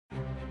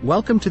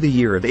Welcome to the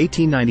year of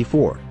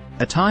 1894,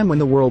 a time when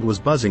the world was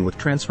buzzing with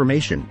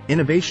transformation,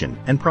 innovation,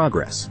 and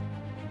progress.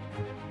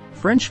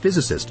 French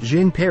physicist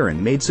Jean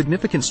Perrin made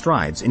significant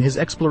strides in his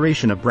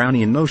exploration of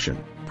Brownian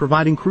motion,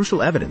 providing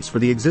crucial evidence for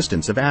the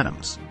existence of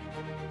atoms.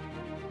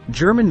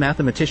 German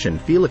mathematician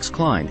Felix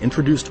Klein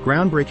introduced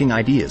groundbreaking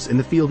ideas in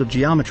the field of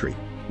geometry,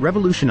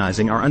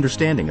 revolutionizing our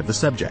understanding of the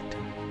subject.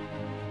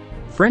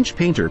 French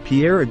painter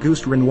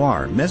Pierre-Auguste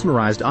Renoir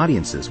mesmerized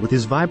audiences with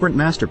his vibrant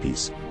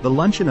masterpiece, The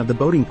Luncheon of the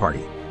Boating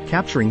Party,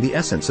 capturing the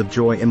essence of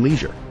joy and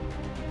leisure.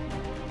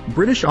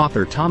 British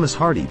author Thomas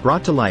Hardy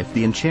brought to life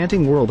the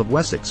enchanting world of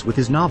Wessex with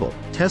his novel,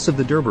 Tess of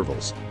the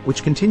D'Urbervilles,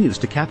 which continues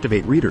to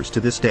captivate readers to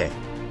this day.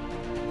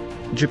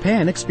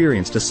 Japan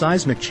experienced a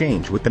seismic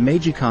change with the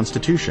Meiji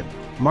Constitution,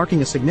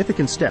 marking a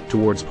significant step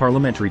towards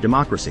parliamentary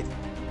democracy.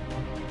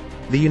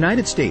 The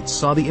United States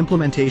saw the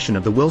implementation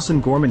of the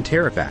Wilson-Gorman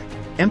Tariff Act,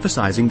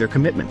 emphasizing their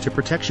commitment to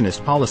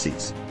protectionist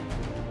policies.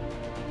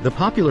 The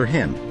popular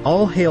hymn,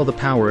 All Hail the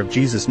Power of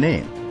Jesus'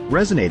 Name,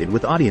 resonated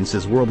with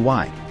audiences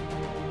worldwide.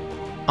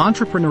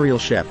 Entrepreneurial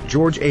chef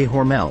George A.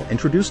 Hormel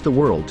introduced the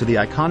world to the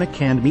iconic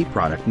canned meat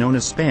product known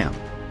as Spam,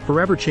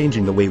 forever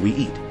changing the way we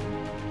eat.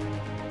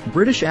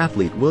 British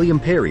athlete William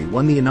Perry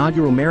won the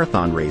inaugural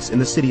marathon race in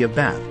the city of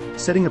Bath,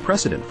 setting a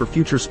precedent for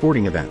future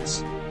sporting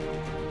events.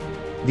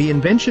 The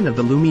invention of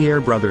the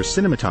Lumiere brothers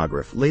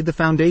cinematograph laid the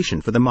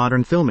foundation for the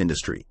modern film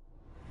industry.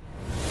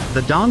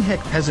 The Donghak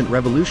Peasant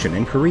Revolution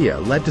in Korea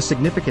led to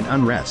significant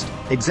unrest,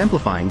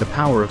 exemplifying the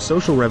power of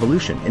social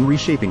revolution in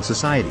reshaping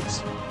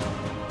societies.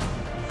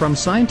 From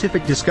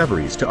scientific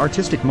discoveries to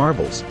artistic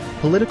marvels,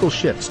 political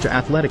shifts to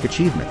athletic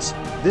achievements,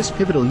 this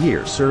pivotal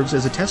year serves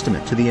as a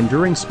testament to the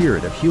enduring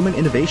spirit of human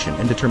innovation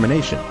and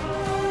determination.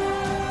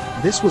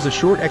 This was a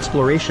short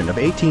exploration of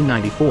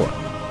 1894.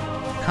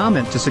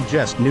 Comment to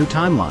suggest new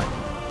timeline.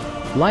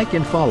 Like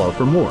and follow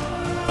for more.